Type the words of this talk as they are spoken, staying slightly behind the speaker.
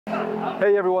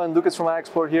Hey everyone, Lucas from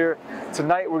iExplore here.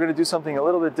 Tonight we're going to do something a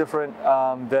little bit different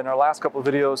than our last couple of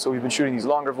videos. So we've been shooting these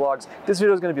longer vlogs. This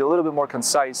video is going to be a little bit more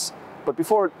concise. But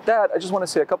before that, I just want to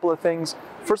say a couple of things.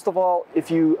 First of all, if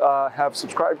you have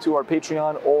subscribed to our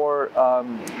Patreon or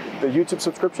the YouTube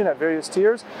subscription at various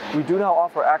tiers, we do now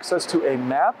offer access to a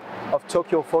map of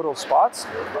Tokyo photo spots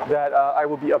that I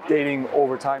will be updating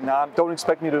over time. Now, don't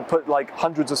expect me to put like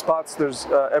hundreds of spots. There's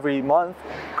every month.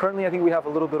 Currently, I think we have a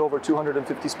little bit over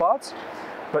 250 spots.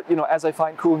 But you know, as I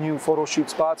find cool new photo shoot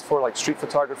spots for like street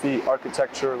photography,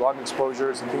 architecture, long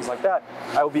exposures, and things like that,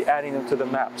 I will be adding them to the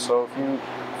map. So if you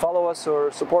follow us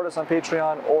or support us on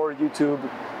Patreon or YouTube,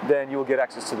 then you will get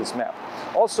access to this map.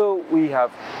 Also, we have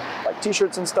like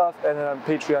t-shirts and stuff, and then on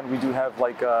Patreon we do have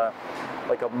like a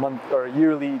month or a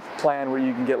yearly plan where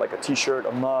you can get like a t-shirt,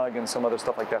 a mug, and some other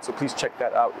stuff like that. So please check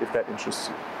that out if that interests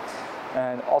you.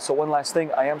 And also one last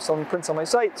thing, I am selling prints on my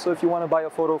site, so if you want to buy a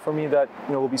photo from me that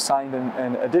will be signed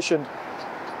and editioned,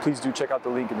 please do check out the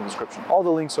link in the description. All the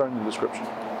links are in the description.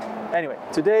 Anyway,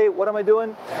 today, what am I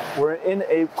doing? We're in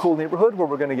a cool neighborhood where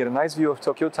we're going to get a nice view of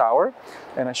Tokyo Tower,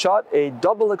 and I shot a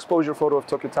double exposure photo of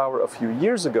Tokyo Tower a few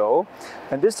years ago,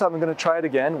 and this time I'm going to try it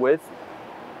again with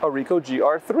a Ricoh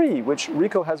GR3, which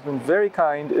Ricoh has been very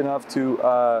kind enough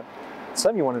to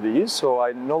send me one of these, so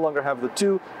I no longer have the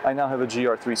 2, I now have a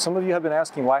GR3. Some of you have been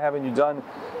asking, why haven't you gotten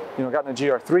a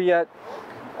GR3 yet?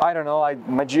 I don't know,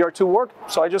 my GR2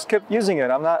 worked, so I just kept using it.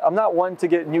 I'm not one to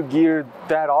get new gear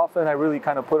that often. I really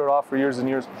kind of put it off for years and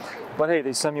years. But hey,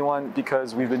 they sent me one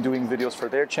because we've been doing videos for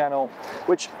their channel,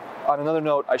 which, on another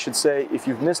note, I should say, if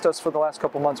you've missed us for the last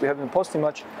couple months, we haven't been posting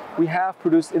much. We have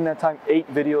produced in that time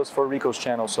 8 videos for Ricoh's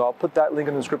channel, so I'll put that link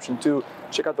in the description too.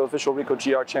 Check out the official Ricoh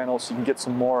GR channel so you can get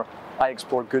some more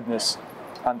iExplore goodness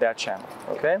on that channel,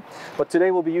 okay? But today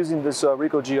we'll be using this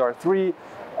Ricoh GR3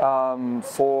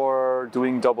 for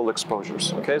doing double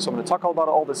exposures, okay? So I'm going to talk all about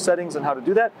all the settings and how to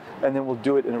do that, and then we'll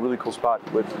do it in a really cool spot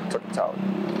with Tokyo Tower,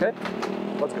 okay?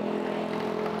 Let's go.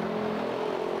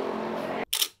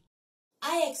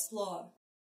 iExplore.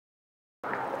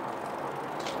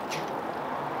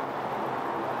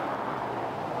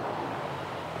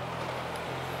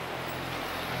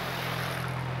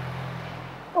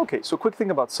 Okay, so quick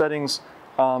thing about settings.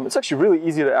 It's actually really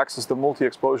easy to access the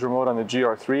multi-exposure mode on the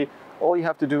GR3. All you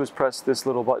have to do is press this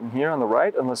little button here on the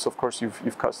right, unless of course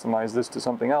you've customized this to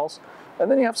something else. And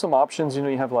then you have some options. You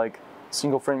have like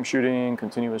single frame shooting,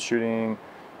 continuous shooting,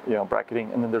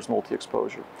 bracketing, and then there's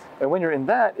multi-exposure. And when you're in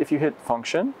that, if you hit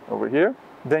function over here,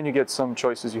 then you get some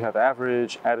choices. You have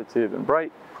average, additive, and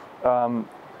bright.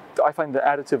 I find the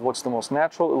additive looks the most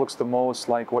natural. It looks the most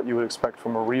like what you would expect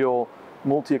from a real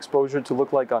multi-exposure to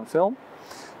look like on film.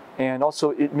 And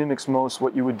also it mimics most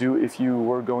what you would do if you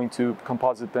were going to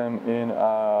composite them in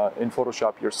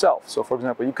Photoshop yourself. So for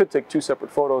example, you could take 2 separate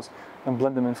photos and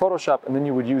blend them in Photoshop, and then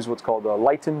you would use what's called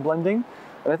lighten blending.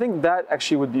 And I think that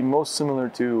actually would be most similar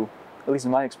to, at least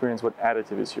in my experience, what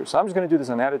additive is here. So I'm just going to do this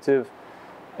on additive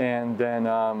and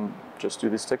then just do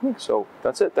this technique. So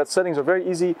that's it. That settings are very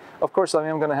easy. Of course, I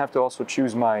am going to have to also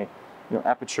choose my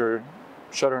aperture,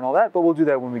 shutter, and all that, but we'll do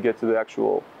that when we get to the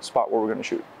actual spot where we're going to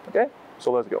shoot. Okay?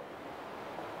 So let's go.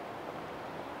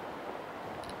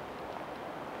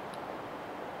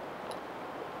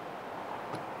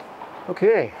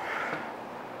 Okay,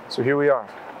 so here we are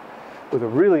with a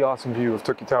really awesome view of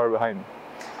Tokyo Tower behind me.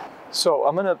 So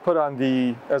I'm going to put on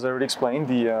the, as I already explained,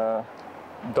 the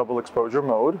double exposure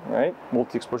mode, right?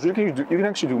 Multi-exposure. You can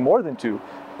actually do more than 2,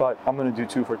 but I'm going to do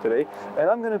 2 for today. And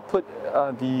I'm going to put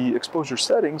the exposure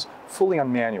settings fully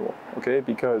on manual, okay?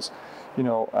 Because,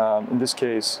 in this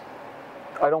case,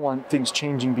 I don't want things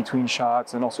changing between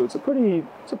shots, and also it's a pretty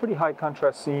high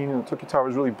contrast scene. The Tokyo Tower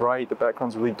is really bright, the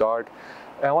background's really dark,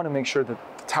 and I want to make sure that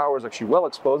the tower is actually well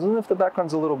exposed, and if the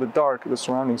background's a little bit dark, the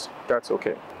surroundings, that's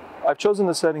okay. I've chosen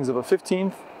the settings of a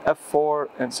 15th, f4,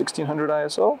 and 1600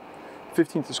 ISO.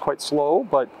 15th is quite slow,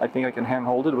 but I think I can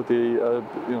handhold it with the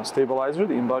stabilizer,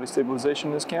 the in-body stabilization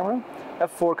in this camera.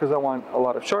 f4 because I want a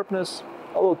lot of sharpness,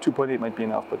 although 2.8 might be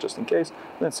enough, but just in case.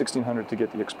 And then 1600 to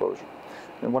get the exposure.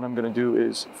 And what I'm going to do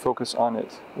is focus on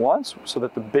it once, so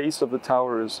that the base of the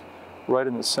tower is right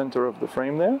in the center of the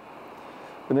frame there.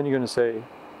 And then you're going to say,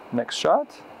 next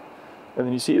shot. And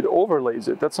then you see it overlays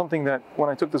it. That's something that when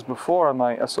I took this before on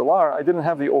my SLR, I didn't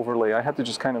have the overlay. I had to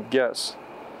just kind of guess.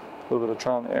 A little bit of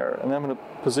trial and error. And then I'm going to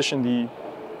position the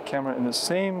camera in the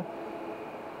same,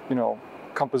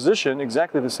 composition,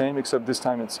 exactly the same, except this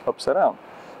time it's upside down.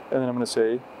 And then I'm going to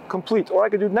say, complete. Or I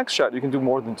could do next shot. You can do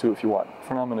more than 2 if you want.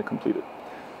 For now, I'm going to complete it.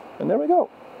 And there we go.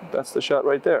 That's the shot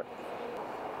right there.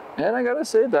 And I gotta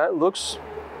say, that looks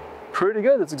pretty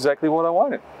good. That's exactly what I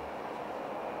wanted.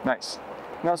 Nice.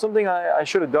 Now, something I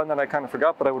should have done that I kind of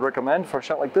forgot, but I would recommend for a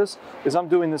shot like this, is I'm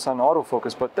doing this on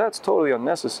autofocus, but that's totally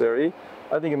unnecessary.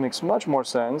 I think it makes much more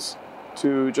sense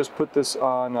to just put this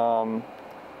on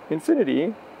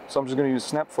infinity. So I'm just going to use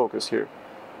snap focus here.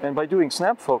 And by doing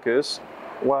snap focus,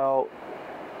 well,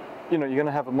 you know, you're going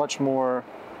to have a much more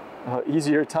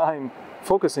easier time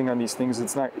focusing on these things.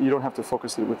 It's not, you don't have to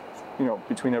focus it with, you know,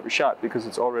 between every shot because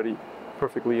it's already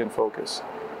perfectly in focus.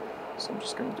 So I'm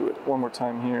just going to do it one more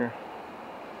time here.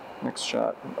 Next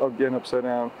shot, again upside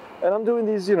down. And I'm doing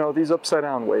these, you know, these upside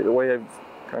down way, the way I've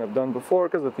kind of done before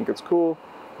because I think it's cool,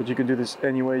 but you can do this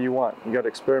any way you want. You got to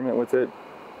experiment with it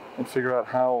and figure out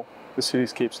how the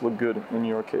cityscapes look good in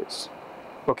your case.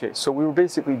 Okay, so we were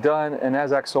basically done, and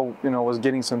as Axel, you know, was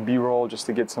getting some B-roll just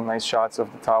to get some nice shots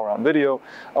of the tower on video,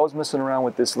 I was messing around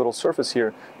with this little surface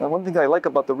here. Now, one thing that I like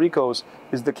about the Ricos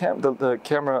is the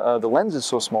camera, the lens is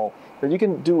so small that you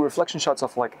can do reflection shots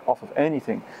off of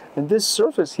anything. And this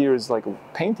surface here is like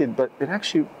painted, but it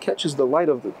actually catches the light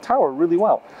of the tower really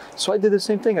well. So I did the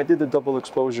same thing. I did the double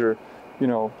exposure, you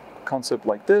know, concept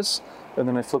like this, and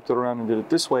then I flipped it around and did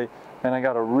it this way, and I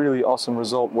got a really awesome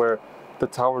result where the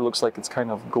tower looks like it's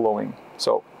kind of glowing.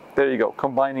 So there you go,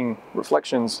 combining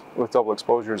reflections with double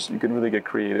exposures, you can really get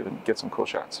creative and get some cool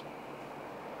shots.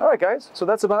 All right guys, so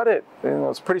that's about it. You know,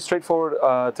 it's a pretty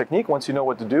straightforward technique once you know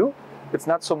what to do. It's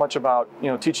not so much about, you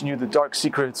know, teaching you the dark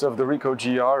secrets of the Ricoh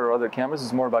GR or other cameras.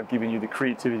 It's more about giving you the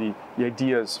creativity, the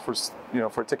ideas for, you know,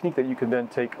 for a technique that you can then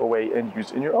take away and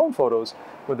use in your own photos,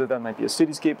 whether that might be a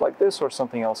cityscape like this or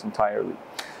something else entirely.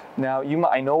 Now,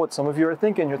 I know what some of you are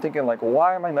thinking. You're thinking like,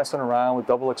 why am I messing around with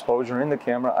double exposure in the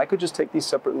camera? I could just take these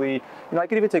separately. You know, I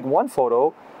could even take one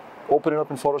photo, open it up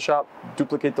in Photoshop,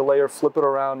 duplicate the layer, flip it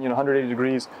around, you know, 180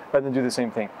 degrees, and then do the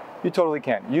same thing. You totally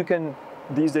can. You can,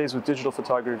 these days with digital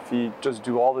photography, just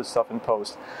do all this stuff in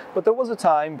post. But there was a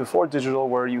time before digital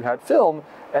where you had film,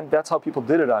 and that's how people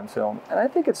did it on film. And I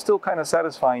think it's still kind of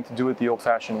satisfying to do it the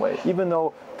old-fashioned way, even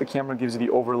though the camera gives you the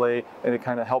overlay and it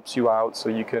kind of helps you out so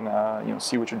you can you know,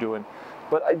 see what you're doing.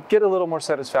 But I get a little more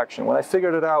satisfaction when I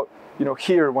figured it out. You know,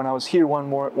 here when I was here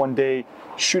one day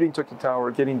shooting Tokyo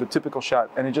Tower, getting the typical shot,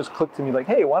 and it just clicked to me like,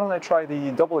 hey, why don't I try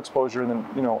the double exposure? And then,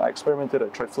 you know, I experimented. I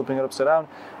tried flipping it upside down,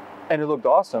 and it looked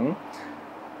awesome.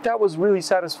 That was really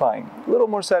satisfying, a little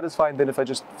more satisfying than if I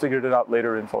just figured it out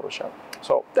later in Photoshop.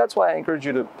 So that's why I encourage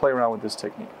you to play around with this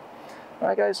technique. All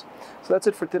right, guys, so that's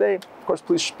it for today. Of course,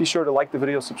 please be sure to like the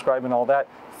video, subscribe, and all that.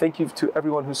 Thank you to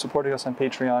everyone who's supporting us on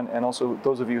Patreon, and also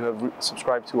those of you who have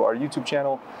subscribed to our YouTube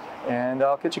channel. And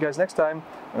I'll catch you guys next time.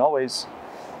 And always,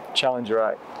 challenge your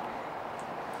eye.